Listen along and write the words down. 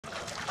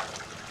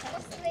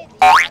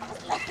Anak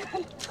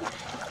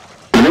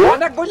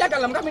gue jaga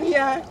lem kami nih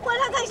ya.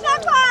 Bola guys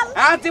nakal.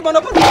 Anti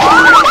monopol.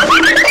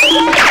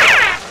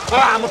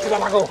 Ah, mesti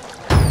bapak aku.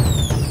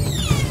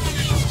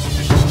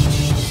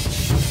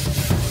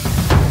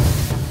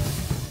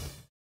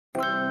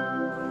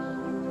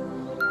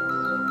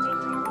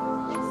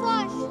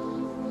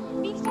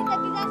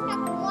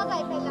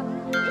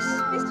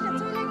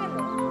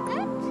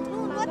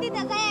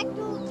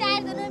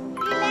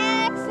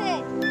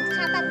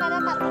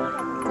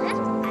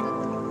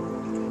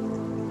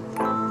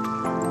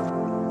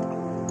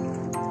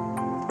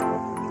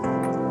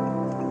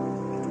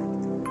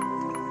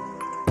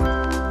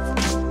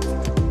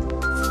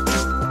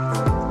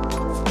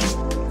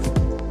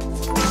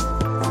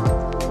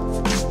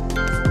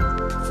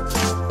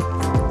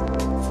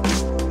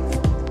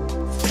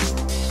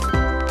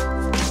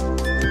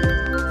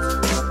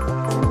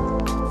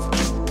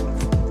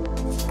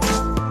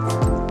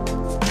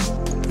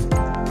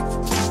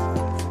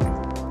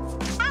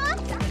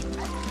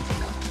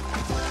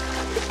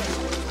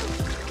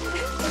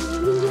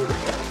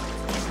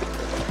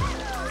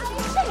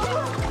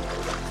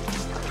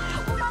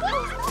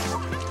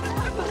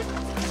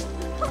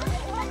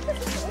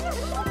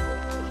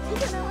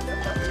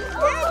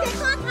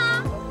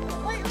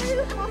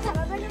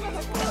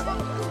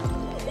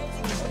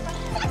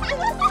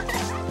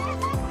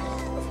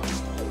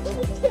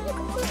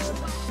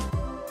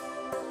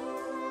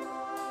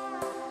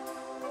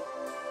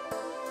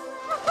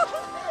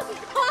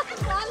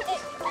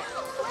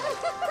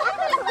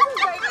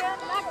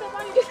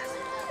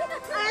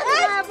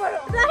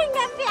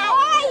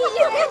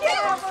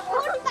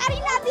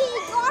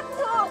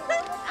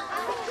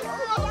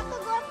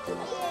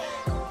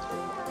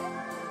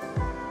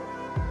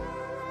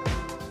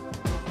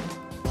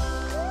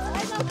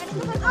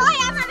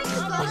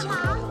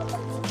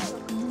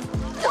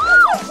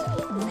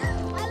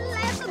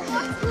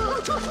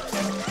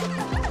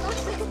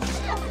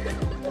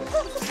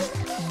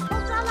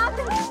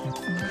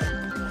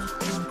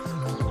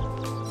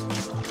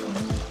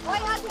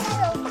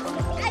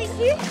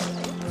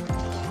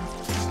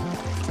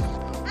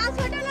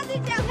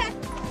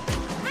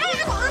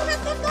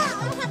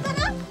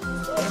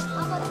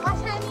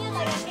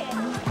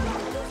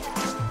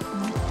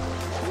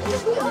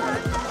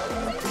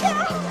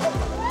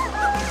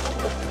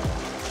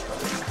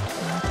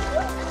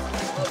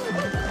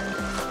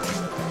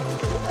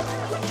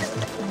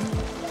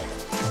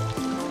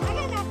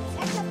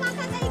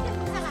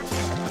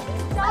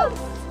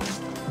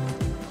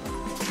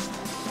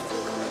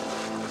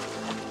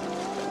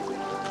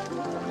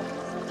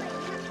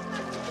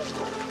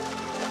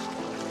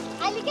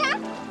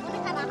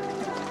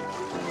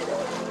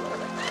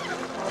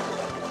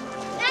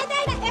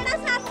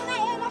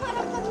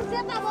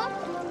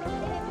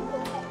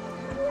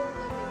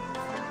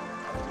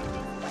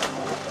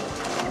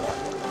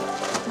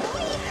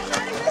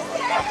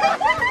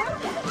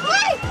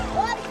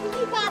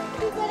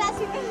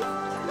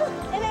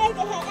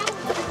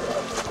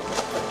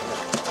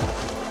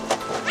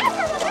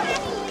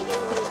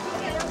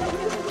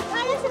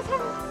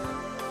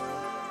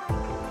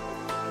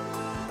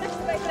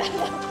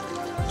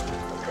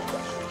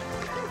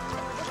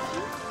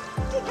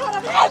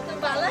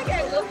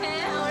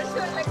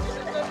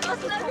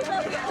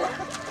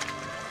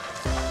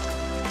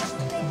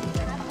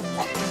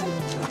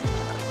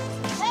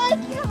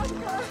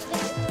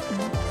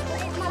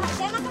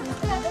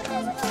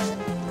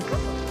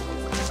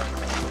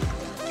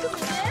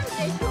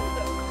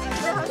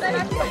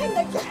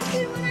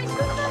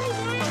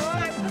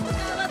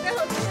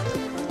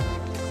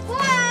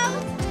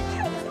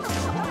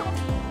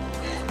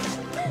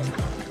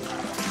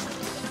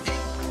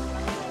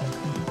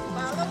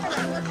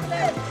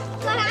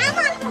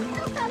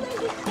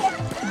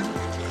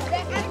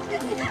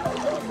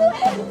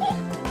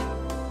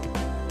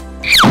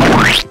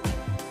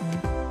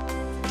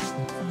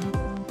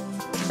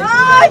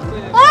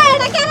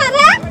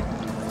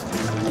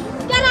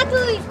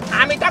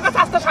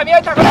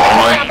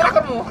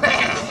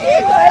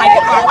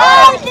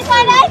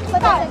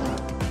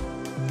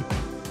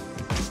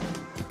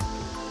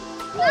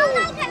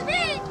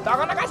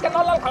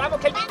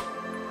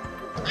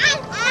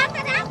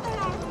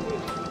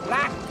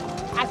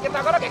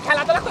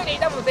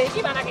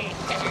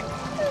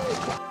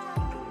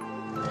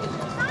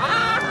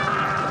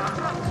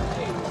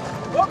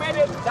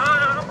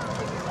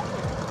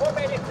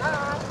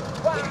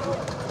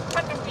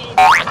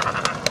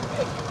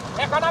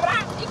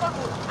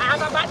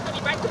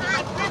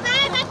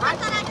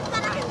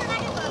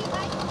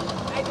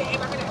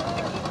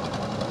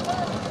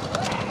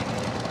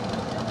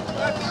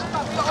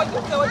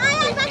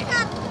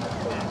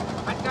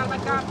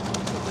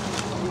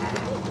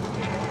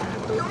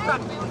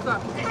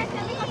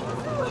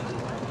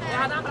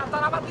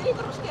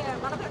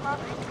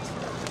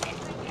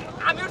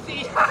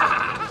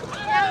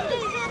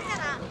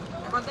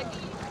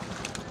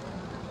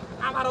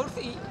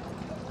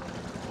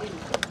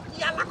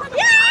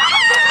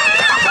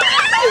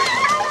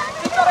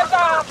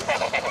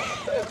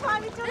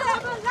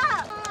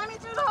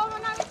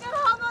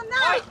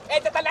 এই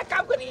যে তাহলে এক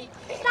কাম করি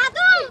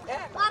দাদু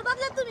ওর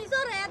বদলে তুমি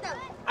চোর হয়ে দাও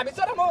আমি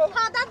চোরামো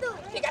হ্যাঁ দাদু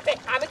ঠিক আছে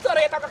আমি চোর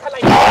হয়ে তোকে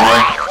খেলাই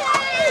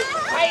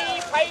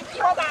ভাই কি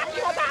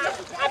হতা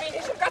আমি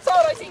হিসেব কা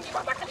চোর হইছি কি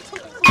কথা খালি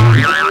শুনি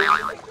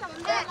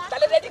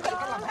তাহলে রেডি করে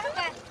খেলাম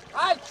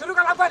আয় শুরু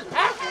করলাম বল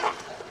হ্যাঁ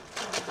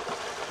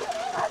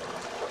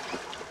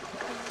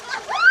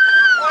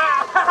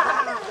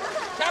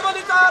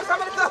Shemoli to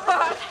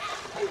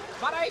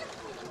Marai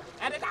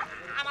Ada tak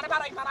amar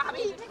barai marah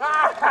habis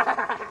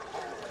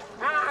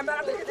ambil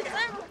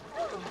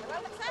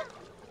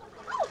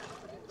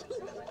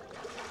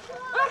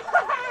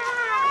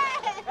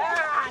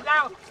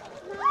jauh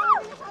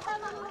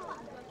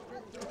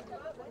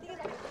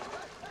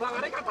Bawa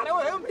kata dia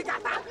beri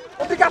kata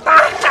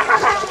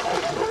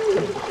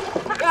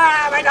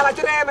main dalam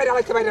sini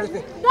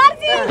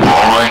Darsi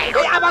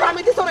abang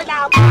kami di sore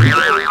jam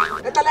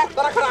Entahlah,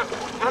 tolak kerang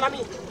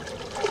Alami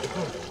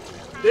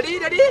Ready?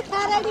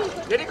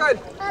 Ready kau?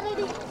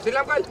 Ready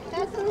Silam kau?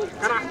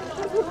 Kerang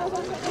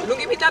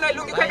Lungi pita doi,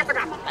 lungi kau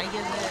katakan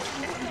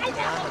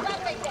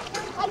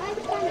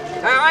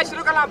Ayo,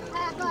 suruh kalam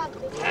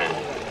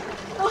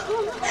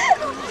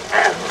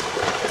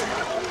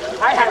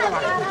Hai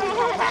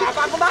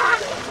Apa aku mah?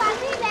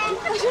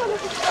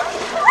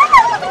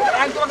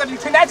 Yang tu akan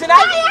disindai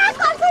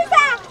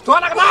Tu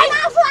anak kenal?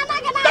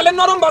 Kalian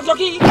norong bazlo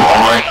ki?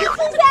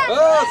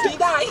 Oh,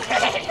 sidai.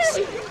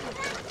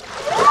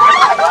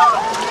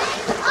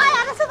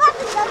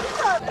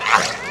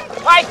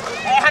 Hai,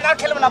 hanar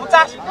khel mana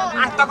buta?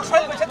 Tak kau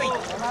soal macam ni.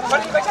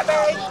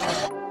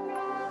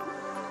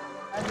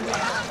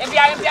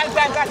 Biar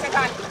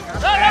sekan.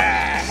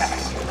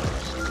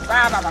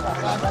 Bah.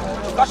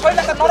 Kau soal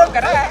nak norong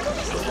kan?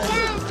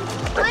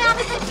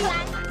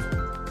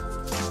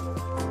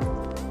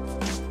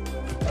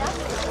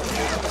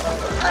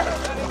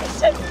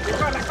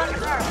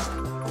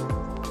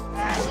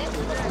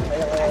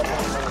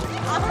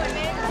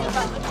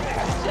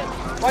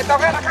 Ôi tao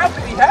cái là khá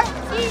gì thế?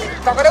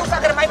 Tao cái đâu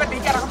sao cái máy bật đi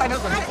cho nó không tay nữa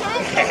rồi.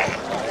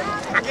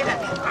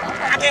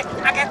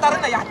 Ake tao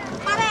này à?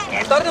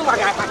 Tao nó mà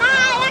gạt.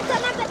 Nah, yang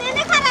sana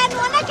bedanya karena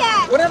nuana ke.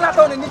 Udah lah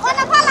tao ini.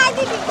 Ona pala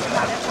aja di.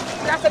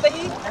 Ya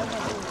sedih.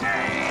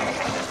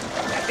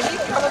 Sedih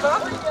kamu tuh?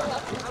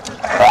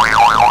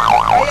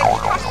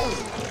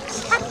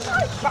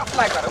 Pas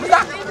lagi kan?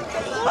 Udah.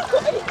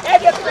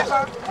 Dia tu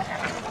besar.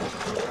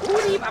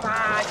 Uri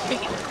baba.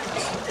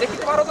 Dekhi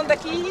tomorrow tuh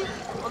dekhi.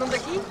 Orang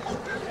dekhi.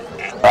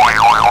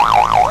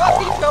 Oh,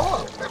 sih kamu.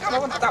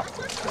 Kamu tahu.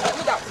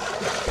 Ini tahu.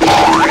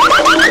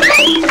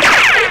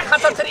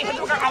 Kasar seri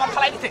itu kan awak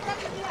kalai itu.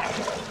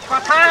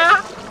 Kotha,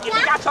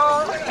 ini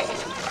kacau.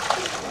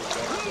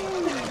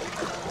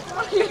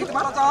 Ini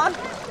tomorrow tuh.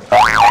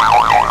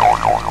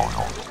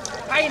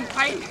 Fine.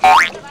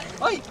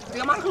 Oi,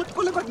 dia marah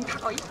kau lepas ni tak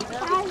kau.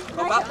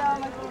 Bapak.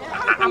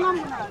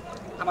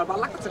 Amar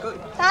balak tu sekali.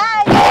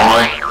 Tai.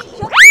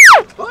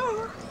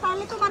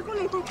 Tali tu marku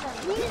le tak.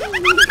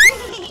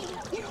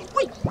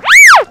 Oi.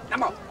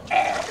 Namo.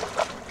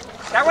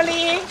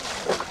 Shemoli,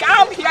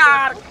 come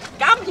here.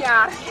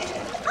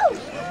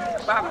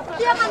 Bapak.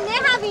 Dia mana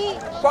habi?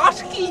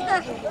 Boski.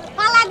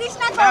 Pala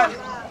disna tu.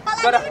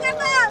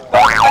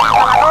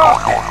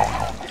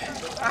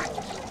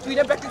 Tu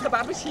dah praktis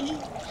apa sih?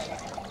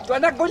 Tu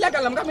anak golak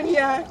dalam kami ni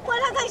ya.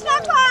 Pala disna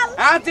kal.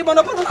 Si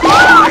mana pun.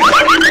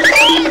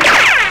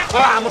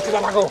 Mesti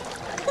dalam aku.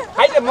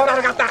 Hai dia morar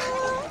kata.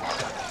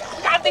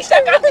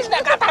 Katisna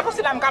kata apa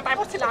silam.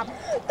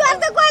 Tuan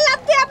tu golak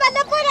dia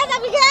pada pura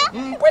tapi ke?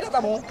 Puede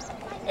tamu.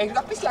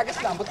 Tapi lagi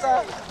silam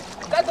betul.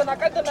 Kan dona.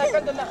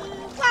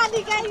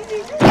 Padi kai si.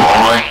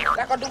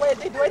 Dah kau dua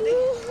di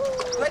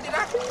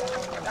dah.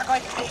 Dah kau.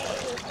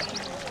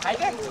 Hai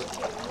kan.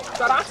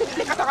 Cara sih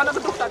dia katakan aku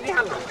duduk tadi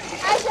hal.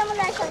 Aisyah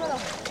mulai.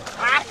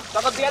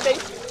 Takut dia deh.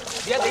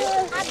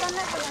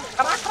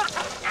 Kerak.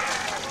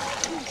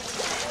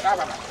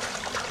 Apa?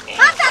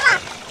 Matara.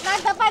 Nak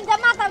dapat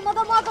jamaatan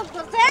motor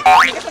kerja.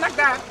 Ini kita nak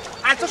dah.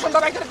 Aku sudah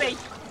baik kerja.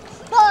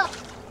 Tuh.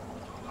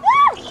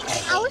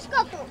 Aus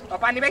kau tu.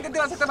 Pani baik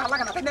kerja masuk terbalas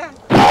kan? Apa dah?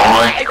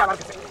 Kabar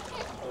kerja.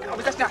 Kamu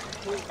bisa dah.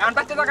 Yang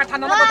pasti tak akan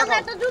nama kau.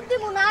 Nah, tu duduk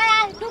munaya.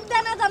 Duduk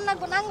dana jangan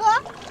gunanggo.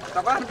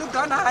 Takkan duduk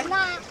dana.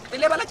 Nah.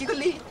 Pilih bala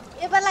cikuli.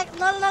 Ibarat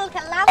nol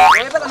kelam.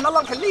 Bala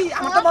nolong kali.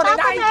 Amat tu mau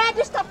naik. Saya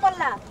disturb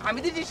lah. Kami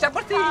di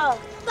seperti.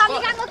 Kami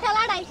kan kau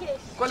kelar dah sih.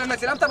 Kalau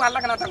nasi lam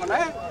terbalas kan tanggung na.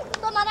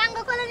 Tu orang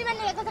kau kalau ni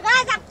mana? Kau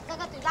sekarang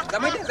kakak tu.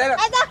 Dami saya.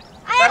 Ayo.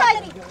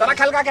 Tara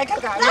khel ka kar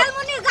ka. Jalan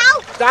muni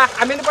jauh. Dah,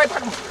 amin poi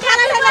thak.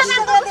 Kalau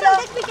orang kau sudah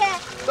dekik.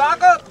 So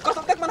aku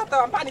kosong tek mana tu?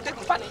 Pani.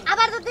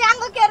 Abar tu yang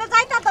kau kira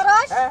saya tak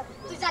terus.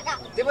 Tu jaga.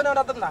 Di mana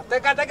orang tu na?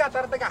 Teka.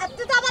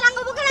 Tu tak orang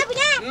kau bukan apa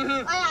ni?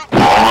 Ayah.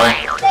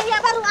 Dia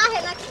baru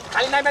akhir lagi.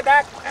 Kali naik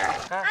medak.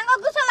 Anggo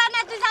gusolan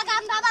tu jaga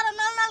anda baru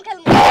nol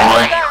kelmu.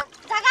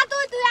 Jaga tu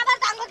abar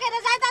tanggo kira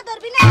saya tak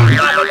terus ni.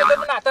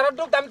 Mana? Tara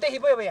duduk dam teh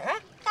hibu ya?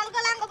 Kalau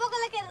kau langgo bukan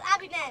lagi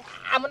abi ni.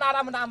 Amuna.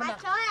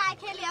 Coy, ay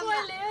kheli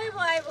amuna.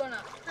 Boleh bona.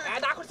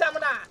 Ada aku sama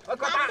na.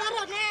 Kota.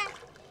 Baru ni.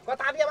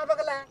 Kota abi apa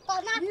kala?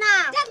 Kona.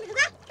 Nah.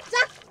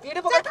 Jangan. Ini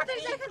bukan tak.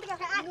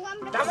 Aku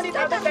ambil.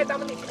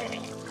 Damani.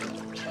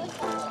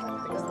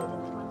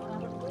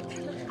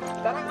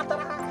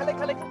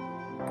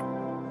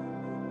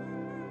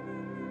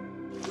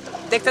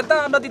 দেখছেন তো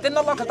নদীতে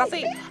নলক আছে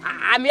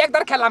আমি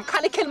একবার খেলাম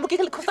খালি খেলবো কি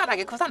খালি খোসা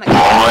নাগে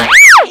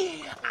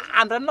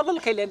আমরা নলল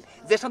খেলেন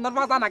যে সুন্দর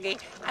মজা নাগে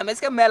আমি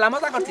আজকে মেলা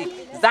মজা করছি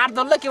যার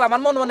ধরলে কেউ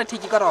আমার মনে মনে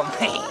ঠিকই করম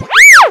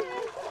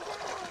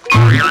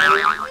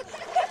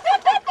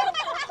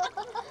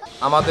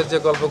আমাদের যে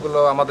গল্পগুলো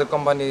আমাদের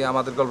কোম্পানি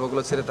আমাদের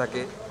গল্পগুলো ছেড়ে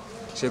থাকে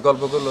সেই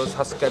গল্পগুলো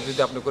সাবস্ক্রাইব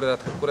যদি আপনি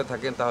করে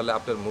থাকেন তাহলে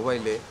আপনার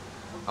মোবাইলে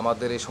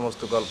আমাদের এই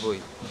সমস্ত গল্পই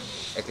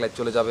একলাই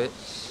চলে যাবে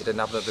এটা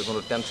নিয়ে আপনাদের কোনো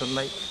টেনশন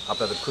নাই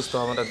আপনাদের খুঁজতে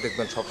হবে না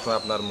দেখবেন সবসময়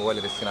আপনার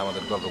মোবাইলের স্ক্রিনে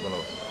আমাদের গল্পগুলো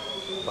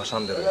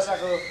ভাষণ দেবে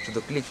শুধু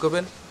ক্লিক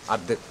করবেন আর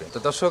দেখবেন তো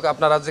দর্শক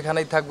আপনারা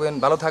যেখানেই থাকবেন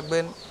ভালো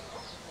থাকবেন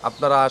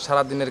আপনারা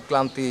সারাদিনের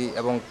ক্লান্তি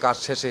এবং কাজ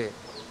শেষে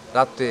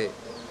রাত্রে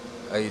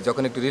এই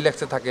যখন একটু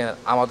রিল্যাক্সে থাকেন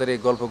আমাদের এই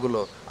গল্পগুলো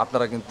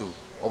আপনারা কিন্তু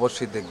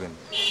অবশ্যই দেখবেন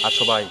আর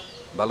সবাই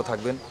ভালো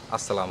থাকবেন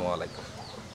আসসালামু আলাইকুম